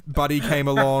 buddy came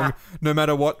along, no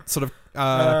matter what sort of,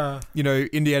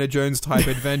 Indiana Jones type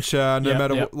adventure, no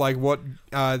matter what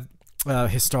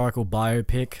historical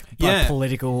biopic,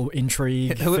 political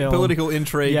intrigue, political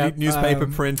intrigue, newspaper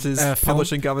printers,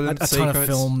 publishing government a secrets. ton of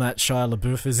film that Shia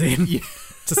LaBeouf is in,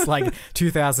 just like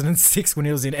 2006 when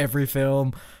he was in every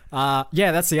film.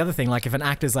 That's the other thing. Like, if an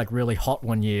actor's like really hot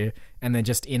one year and they're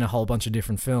just in a whole bunch of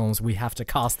different films, we have to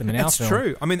cast them in our film. That's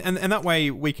true. I mean, and that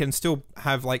way we can still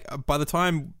have like by the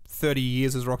time 30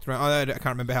 years has rocked around, I can't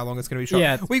remember how long it's going to be shot.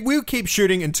 Yeah. We'll keep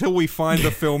shooting until we find the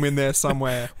film in there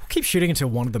somewhere. We'll keep shooting until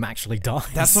one of them actually dies.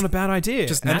 That's not a bad idea.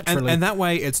 Just naturally. And that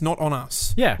way it's not on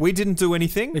us. Yeah. We didn't do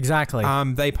anything. Exactly.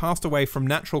 They passed away from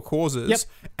natural causes. Yep.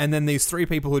 And then these 3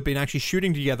 people who'd been actually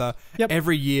shooting together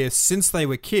every year since they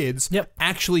were kids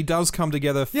actually does come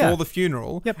together for the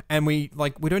funeral. Yep. And we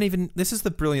don't even, this is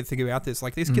the brilliant thing about this,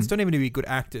 like these kids don't even need to be good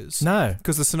actors. No.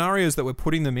 Because the scenarios that we're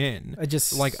putting them in are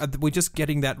just like we're just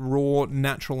getting that raw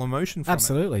natural emotion from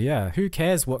Absolutely, yeah. Who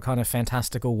cares what kind of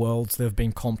fantastical worlds they've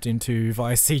been comped into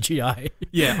via CGI?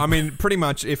 Yeah, I mean, pretty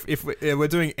much if we're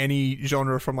doing any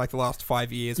genre from like the last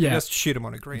 5 years, we just shoot them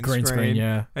on a green screen,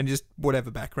 and just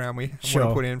whatever background we want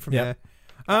to put in from there.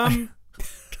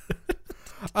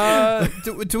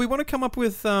 Do we want to come up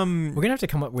with we're gonna have to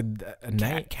come up with a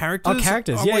name, characters? Oh,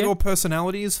 characters, or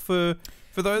personalities for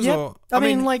those. Yep. Or I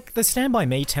mean, like the Stand By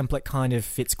Me template kind of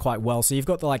fits quite well. So you've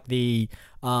got the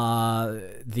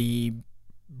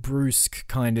brusque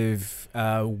kind of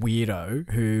weirdo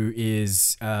who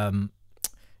is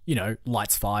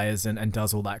lights fires and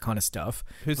does all that kind of stuff.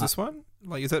 Who's this one?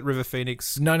 Like, is that River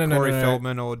Phoenix? No. Corey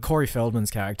Feldman or Corey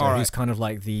Feldman's character, who's kind of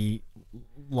like the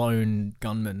lone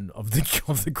gunman of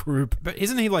the group. But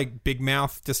isn't he like Big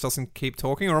Mouth just doesn't keep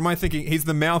talking? Or am I thinking he's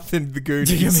the mouth in the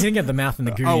Goonies? You're thinking of the mouth in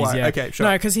the Goonies, right. yeah. Okay, sure.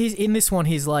 No, because he's in this one,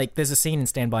 he's like, there's a scene in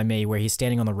Stand By Me where he's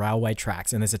standing on the railway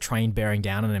tracks and there's a train bearing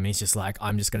down on him and he's just like,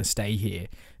 I'm just going to stay here.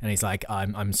 And he's like,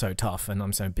 I'm so tough and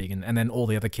I'm so big. And then all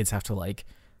the other kids have to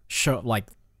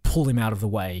pull him out of the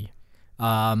way.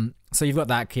 So you've got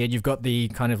that kid. You've got the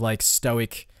kind of like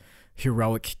stoic,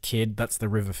 heroic kid. That's the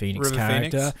River Phoenix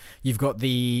character. Phoenix. You've got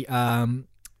the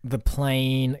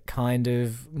plain kind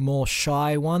of more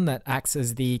shy one that acts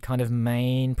as the kind of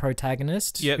main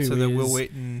protagonist. Yeah, so the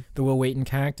Will Wheaton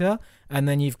character. And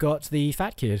then you've got the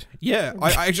fat kid. Yeah,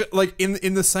 I actually like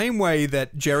in the same way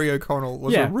that Jerry O'Connell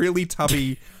was a really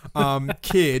tubby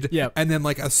kid, and then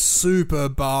like a super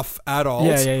buff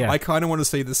adult. Yeah. I kind of want to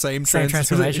see the same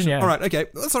transformation. Yeah. All right, okay,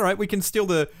 that's all right. We can steal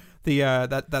the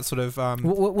that sort of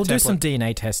We'll do template. some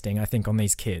DNA testing, I think, on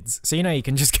these kids. So, you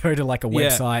can just go to like a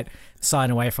website,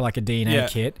 sign away for like a DNA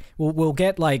kit. We'll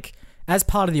get like, as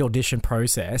part of the audition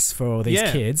process for these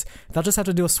kids, they'll just have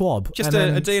to do a swab. Just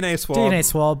and a DNA swab. DNA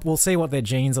swab. We'll see what their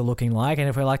genes are looking like, and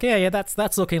if we're like, yeah,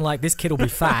 that's looking like this kid will be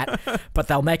fat, but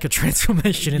they'll make a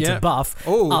transformation into buff,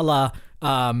 a la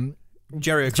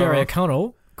Jerry Jerry O'Connell.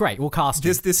 O'Connell. Great, we'll cast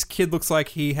him. This kid looks like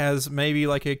he has maybe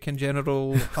like a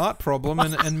congenital heart problem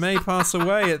and may pass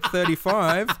away at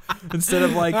 35 instead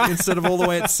of all the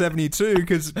way at 72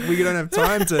 because we don't have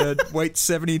time to wait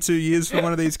 72 years for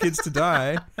one of these kids to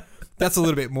die. That's a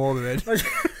little bit morbid.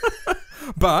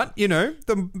 But,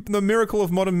 the miracle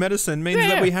of modern medicine means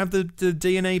that we have the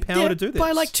DNA power to do this.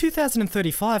 By like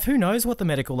 2035, who knows what the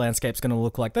medical landscape's going to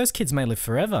look like? Those kids may live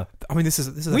forever. I mean, this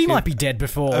is we might be dead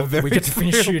before a very we get to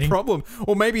finish real shooting. problem.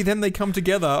 Or maybe then they come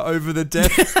together over the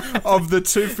death of the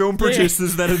two film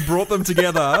producers that had brought them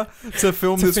together to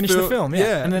film to this finish the film,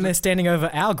 and then they're standing over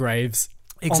our graves.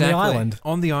 Exactly.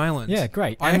 On the island. Yeah,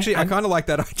 great. I kind of like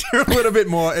that idea a little bit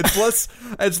more.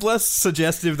 It's less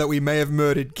suggestive that we may have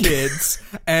murdered kids,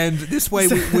 and this way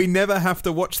we never have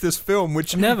to watch this film,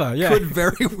 which could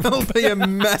very well be a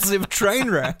massive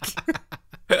train wreck.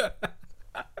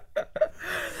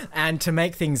 And to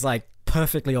make things like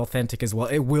perfectly authentic as well,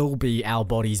 it will be our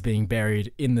bodies being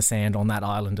buried in the sand on that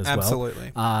island as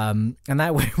Absolutely. well. And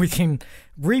that way we can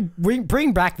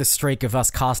bring back the streak of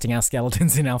us casting our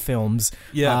skeletons in our films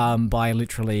by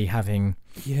literally having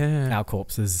our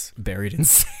corpses buried in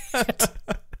sand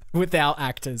with our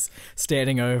actors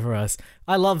standing over us.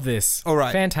 I love this. All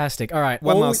right. Fantastic. All right.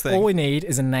 One last thing. All we need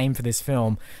is a name for this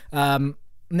film.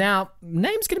 Now,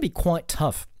 name's going to be quite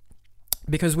tough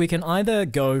because we can either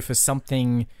go for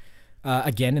something...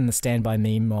 again, in the Stand By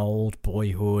Me mold,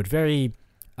 Boyhood, very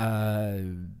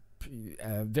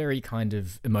kind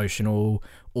of emotional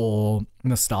or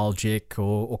nostalgic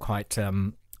or quite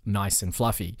nice and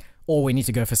fluffy. Or we need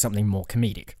to go for something more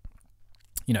comedic.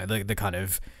 The kind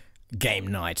of game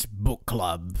night, book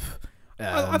club.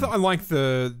 I like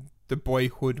the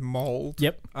Boyhood mold.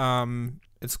 Yep.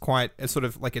 It's sort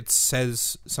of like it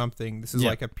says something. This is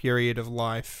like a period of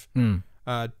life.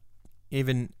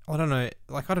 Even I don't know.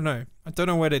 I don't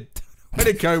know where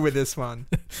to go with this one.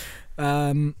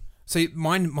 So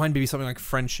mine be something like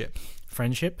friendship.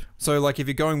 Friendship. So like if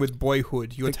you're going with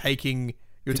Boyhood, you're taking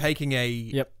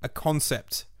a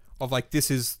concept of like this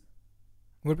is.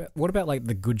 What about like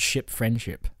the good ship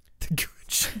friendship? The good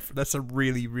ship. That's a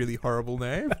really really horrible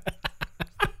name.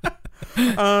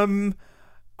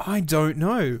 I don't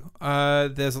know.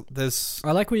 There's.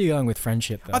 I like where you're going with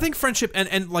friendship, though. I think friendship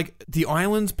and like the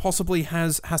island possibly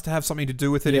has to have something to do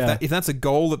with it. Yeah. If that's a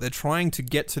goal that they're trying to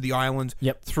get to the island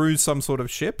through some sort of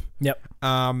ship. Yep.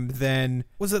 Then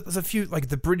there's a few like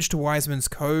the Bridge to Wiseman's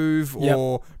Cove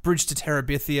or Bridge to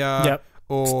Terabithia. Yep.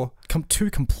 Or two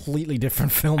completely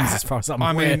different films as far as I'm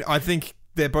aware. I mean, I think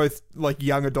they're both like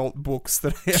young adult books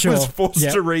that I was forced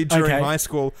to read during high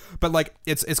school. But like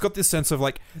it's got this sense of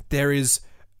like there is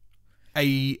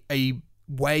a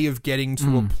way of getting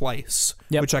to a place,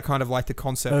 which I kind of like the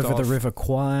concept of. Over the River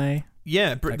Kwai.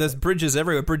 Yeah, there's bridges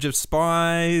everywhere. Bridge of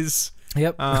Spies.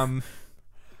 Yep.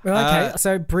 Okay,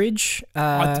 so bridge.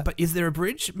 But is there a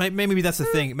bridge? Maybe that's the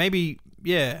thing. Maybe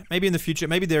in the future,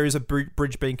 maybe there is a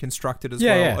bridge being constructed as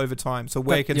well over time. So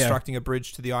we're constructing a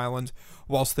bridge to the island,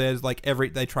 whilst there's like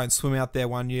they try and swim out there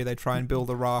one year, they try and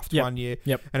build a raft one year,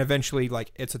 and eventually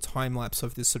like it's a time lapse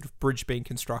of this sort of bridge being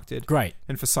constructed. Great.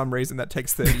 And for some reason that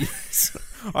takes 30 years.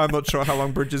 I'm not sure how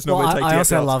long bridges normally take. I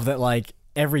also love that like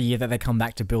every year that they come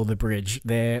back to build the bridge,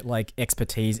 their like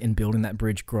expertise in building that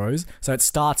bridge grows. So it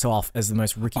starts off as the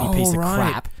most rickety piece of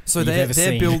crap. So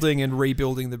they're building and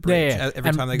rebuilding the bridge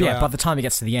every time they go out. By the time it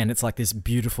gets to the end, it's like this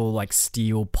beautiful like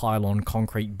steel pylon,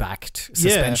 concrete backed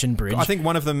suspension bridge. I think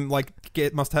one of them like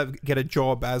must get a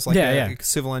job as like a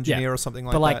civil engineer or something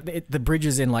like that. But like the bridge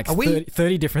is in like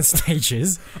 30 different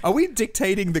stages. Are we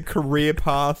dictating the career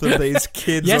path of these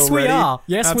kids? Yes, already? we are.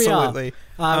 Yes, absolutely. We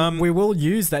are. We will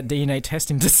use that DNA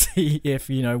testing to see if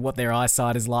what their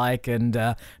eyesight is like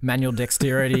and manual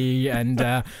dexterity and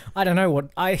I don't know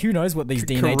who knows what these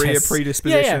DNA career tests.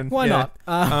 predisposition. Why not?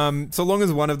 So long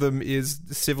as one of them is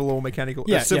civil or mechanical,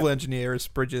 civil engineer is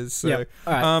Bridges. So,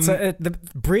 all right. So the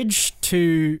bridge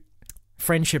to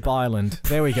Friendship Island.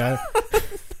 There we go.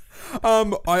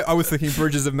 I was thinking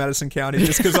Bridges of Madison County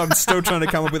just because I'm still trying to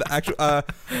come up with actual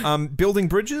building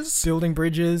bridges,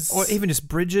 or even just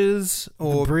bridges,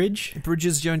 or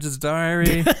Bridges Jones's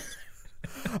Diary.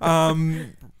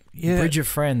 Bridge of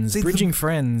Friends, bridging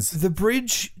friends. The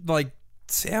bridge like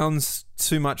sounds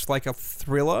too much like a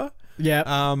thriller. Yeah.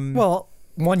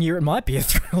 one year it might be a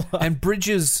thriller. And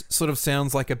bridges sort of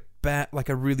sounds like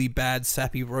a really bad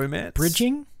sappy romance.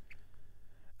 Bridging?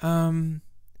 Um,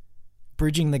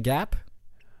 Bridging the gap?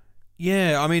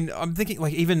 yeah, I mean, I'm thinking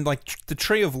like even like the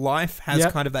Tree of Life has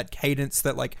Yep. kind of that cadence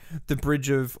that like the bridge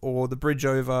of or the bridge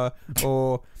over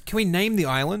or can we name the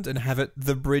island and have it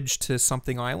the bridge to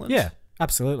something island? Yeah,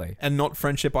 absolutely. And not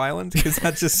Friendship Island because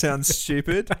that just sounds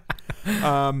stupid.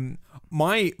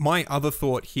 My other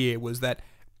thought here was that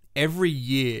every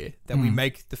year that we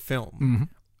make the film,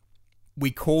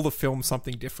 we call the film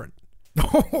something different.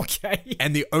 Okay.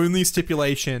 And the only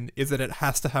stipulation is that it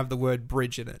has to have the word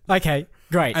bridge in it. Okay,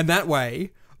 great. And that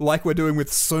way, like we're doing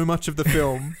with so much of the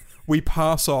film, we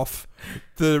pass off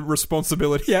the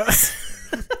responsibility yeah.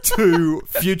 to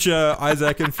future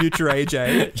Isaac and future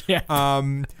AJ. Yeah.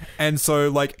 And so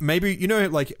like maybe you know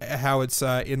like how it's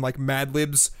in like Mad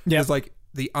Libs, there's like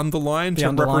the underline to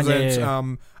underline,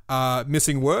 represent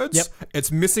missing words. Yep.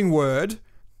 It's missing word,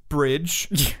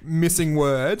 bridge, missing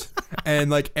word, and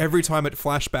like every time it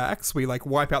flashbacks, we like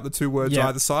wipe out the two words Yep.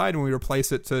 either side and we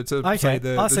replace it to Okay. say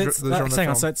the genre hang on,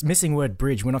 film. so it's missing word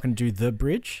bridge. We're not going to do the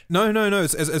bridge? No.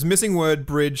 It's as missing word,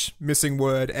 bridge, missing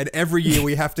word, and every year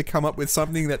we have to come up with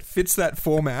something that fits that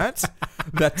format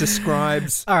that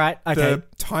describes All right, okay. the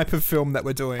type of film that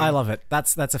we're doing. I love it.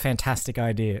 That's a fantastic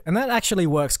idea. And that actually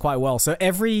works quite well. So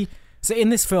in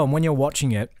this film, when you're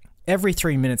watching it, every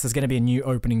 3 minutes there's going to be a new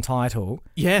opening title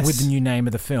Yes. with the new name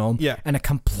of the film Yeah. and a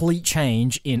complete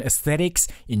change in aesthetics,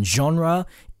 in genre,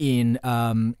 in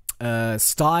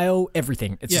style,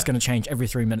 everything. It's just Yeah. going to change every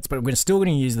 3 minutes, but we're still going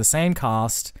to use the same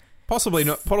cast. Possibly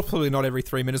not every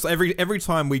 3 minutes. Every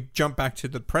time we jump back to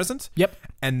the present. Yep.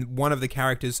 And one of the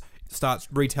characters starts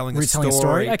retelling a Retelling a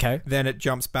story. story, okay. Then it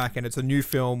jumps back and it's a new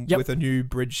film Yep. with a new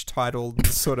bridge title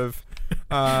sort of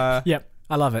Yep.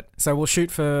 I love it. So we'll shoot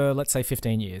for, let's say,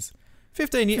 15 years.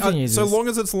 15 years. 15 years So is- long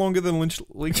as it's longer than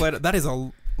Linklater. That is a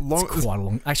long... It's quite a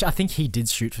long... Actually, I think he did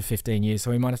shoot for 15 years,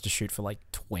 so we might have to shoot for like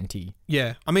 20.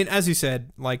 Yeah, I mean, as you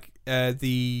said, like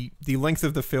the length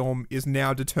of the film is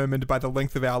now determined by the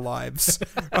length of our lives.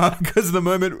 Because the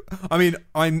moment, I mean,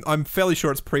 I'm fairly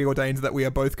sure it's preordained that we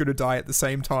are both going to die at the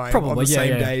same time, on Probably, the yeah,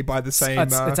 same yeah. day by the same.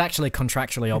 It's actually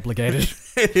contractually obligated.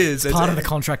 it is Part of the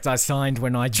contract I signed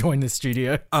when I joined the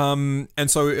studio. And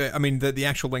so I mean, the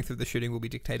actual length of the shooting will be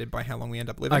dictated by how long we end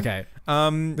up living. Okay.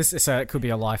 So it could be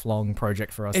a lifelong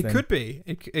project for us. It then. could be.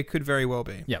 It could very well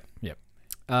be. Yep.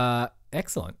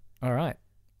 Excellent. All right.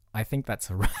 I think that's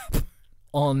a wrap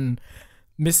on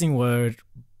missing word,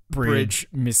 bridge,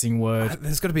 missing word.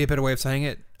 There's got to be a better way of saying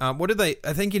it. What did they?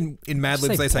 I think in Mad Just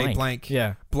Libs they say blank.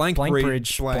 Yeah. Blank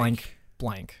bridge.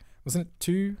 Blank. Wasn't it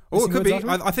two? Oh, it could be. missing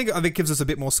words after I think it gives us a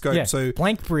bit more scope. yeah. So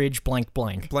blank bridge, blank.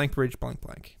 blank bridge,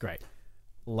 blank. Great.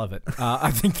 Love it. I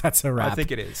think that's a wrap. I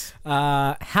think it is.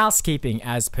 Housekeeping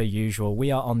as per usual.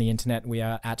 We are on the internet. We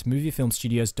are at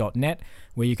moviefilmstudios.net,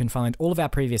 where you can find all of our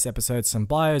previous episodes, some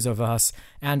bios of us,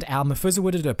 and our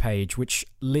Mephiza page, which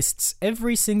lists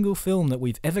every single film that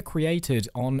we've ever created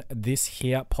on this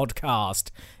here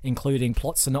podcast, including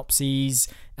plot synopses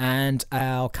and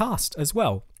our cast as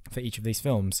well for each of these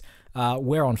films.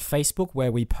 We're on Facebook,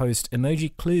 where we post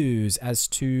emoji clues as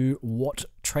to what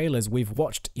trailers we've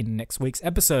watched in next week's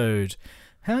episode.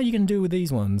 How are you going to do with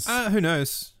these ones? Who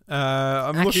knows?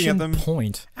 I'm looking at them.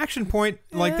 Point. Action point.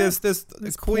 Like Yeah, there's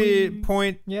a clear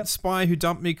point. Yep. Spy who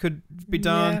dumped me could be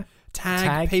done. Yeah.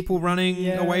 Tag people running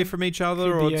Yeah. away from each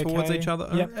other or Could be towards okay. each other.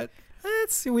 Yep.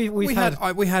 We've We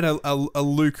had a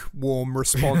lukewarm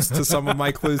response to some of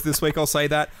my clues this week. I'll say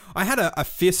that I had a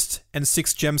fist and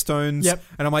 6 gemstones. Yep.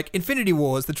 And I'm like, Infinity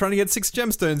Wars. They're trying to get 6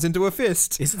 gemstones into a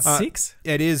fist. Is it 6?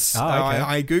 It is. Oh, okay.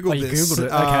 I googled you this. Googled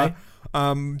it. Okay.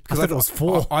 Because I thought it was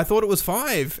 4. I thought it was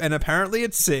 5, and apparently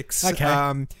it's 6.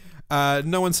 Okay.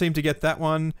 No one seemed to get that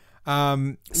one.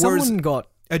 Someone Whereas got...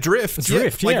 Adrift,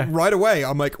 Adrift, Like yeah. right away,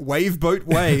 I'm like, wave boat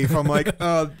wave. I'm like,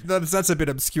 that's a bit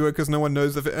obscure because no one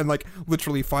knows of it. And like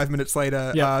literally 5 minutes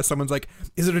later, Yep. someone's like,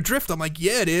 is it Adrift? I'm like,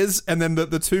 yeah, it is. And then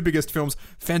the two biggest films,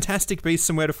 Fantastic Beasts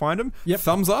and Where to Find Them. Yep.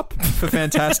 Thumbs up for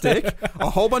Fantastic.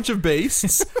 A whole bunch of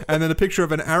beasts, and then a picture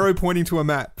of an arrow pointing to a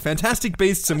map. Fantastic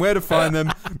Beasts and Where to Find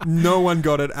Them. No one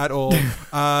got it at all.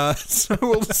 So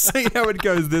we'll see how it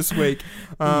goes this week.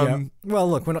 Yeah. Well,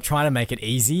 look, we're not trying to make it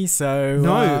easy, so...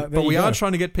 No, there but you we go. are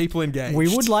trying to get people engaged. We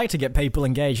would like to get people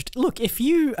engaged. Look, if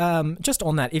you, just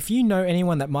on that, if you know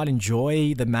anyone that might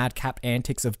enjoy the madcap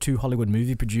antics of 2 Hollywood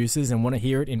movie producers and want to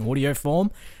hear it in audio form,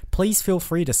 please feel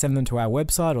free to send them to our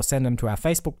website or send them to our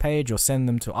Facebook page or send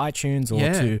them to iTunes or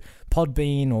Yeah. to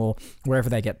Podbean or wherever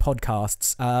they get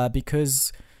podcasts,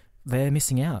 because they're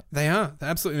missing out. They are. They're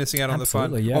absolutely missing out on the fun.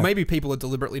 Absolutely, yeah. Or maybe people are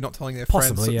deliberately not telling their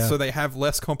Possibly, friends yeah. so they have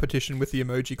less competition with the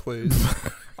emoji clues.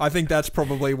 I think that's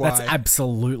probably why. That's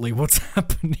absolutely what's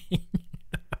happening.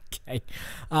 Okay.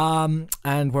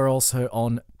 And we're also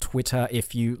on Twitter.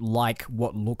 If you like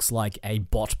what looks like a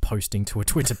bot posting to a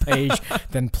Twitter page,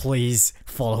 then please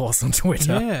follow us on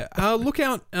Twitter. Yeah. Look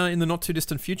out in the not too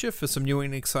distant future for some new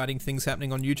and exciting things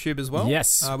happening on YouTube as well.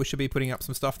 Yes. We should be putting up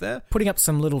some stuff there. Putting up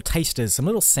some little tasters, some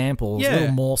little samples, Yeah.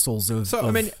 little morsels of So,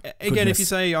 I mean, again, goodness. if you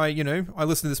say, I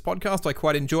listen to this podcast, I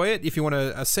quite enjoy it. If you want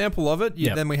a sample of it,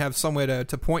 Yep. then we have somewhere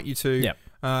to point you to,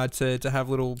 Yep. to have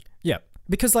little... Yeah.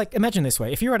 Because, like, imagine this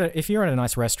way: if you're at a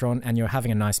nice restaurant and you're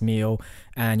having a nice meal,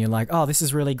 and you're like, "Oh, this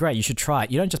is really great. You should try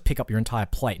it." You don't just pick up your entire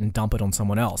plate and dump it on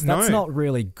someone else. That's No. not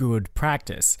really good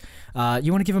practice.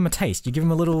 You want to give them a taste. You give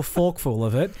them a little forkful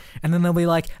of it, and then they'll be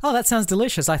like, "Oh, that sounds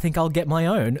delicious. I think I'll get my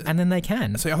own," and then they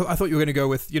can. So I thought you were going to go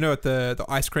with, at the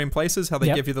ice cream places, how they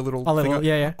Yep. give you the little A little, thing.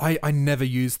 yeah. I never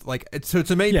used, like, so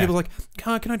to me, Yeah. people are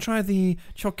like, can I try the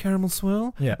choc caramel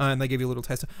swirl? Yeah. And they give you a little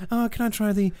taster. Oh, can I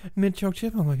try the mint choc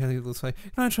chip? I'm like,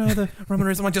 can I try the ramen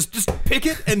rice? I'm like, just pick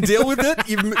it and deal with it.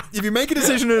 If you make a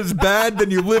decision and it's bad,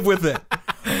 then you live with it.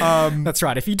 That's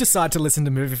right. If you decide to listen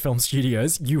to Movie Film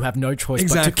Studios, you have no choice but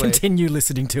Exactly. to continue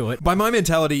listening to it. By my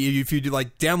mentality, if you do,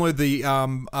 like, download the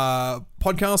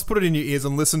podcast, put it in your ears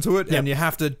and listen to it, Yep. and you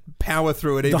have to power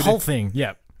through it. The even whole if- thing,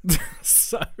 yeah.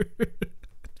 So,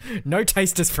 no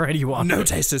tasters for anyone. No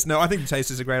tasters. No, I think the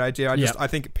taste is a great idea. Yep. I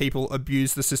think people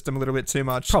abuse the system a little bit too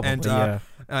much. Probably, and, yeah.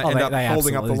 end up they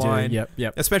holding up the absolutely do. line.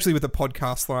 Yep. Especially with the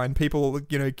podcast line. People,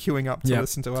 queuing up to Yep.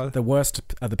 listen to us. The worst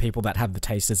are the people that have the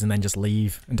tasters and then just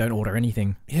leave and don't order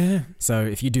anything. Yeah. So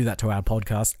if you do that to our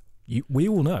podcast, we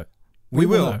will know. We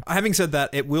will. know. Having said that,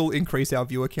 it will increase our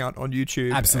viewer count on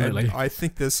YouTube. Absolutely. And I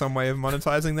think there's some way of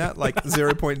monetizing that, like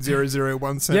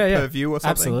 0.001 cent per view or something.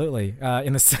 Absolutely.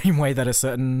 In the same way that a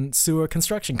certain sewer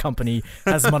construction company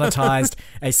has monetized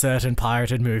a certain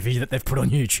pirated movie that they've put on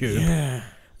YouTube. Yeah.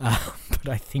 But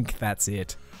I think that's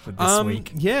it for this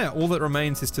week. Yeah, all that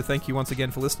remains is to thank you once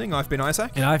again for listening. I've been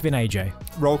Isaac. And I've been AJ.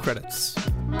 Roll credits.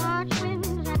 Watch when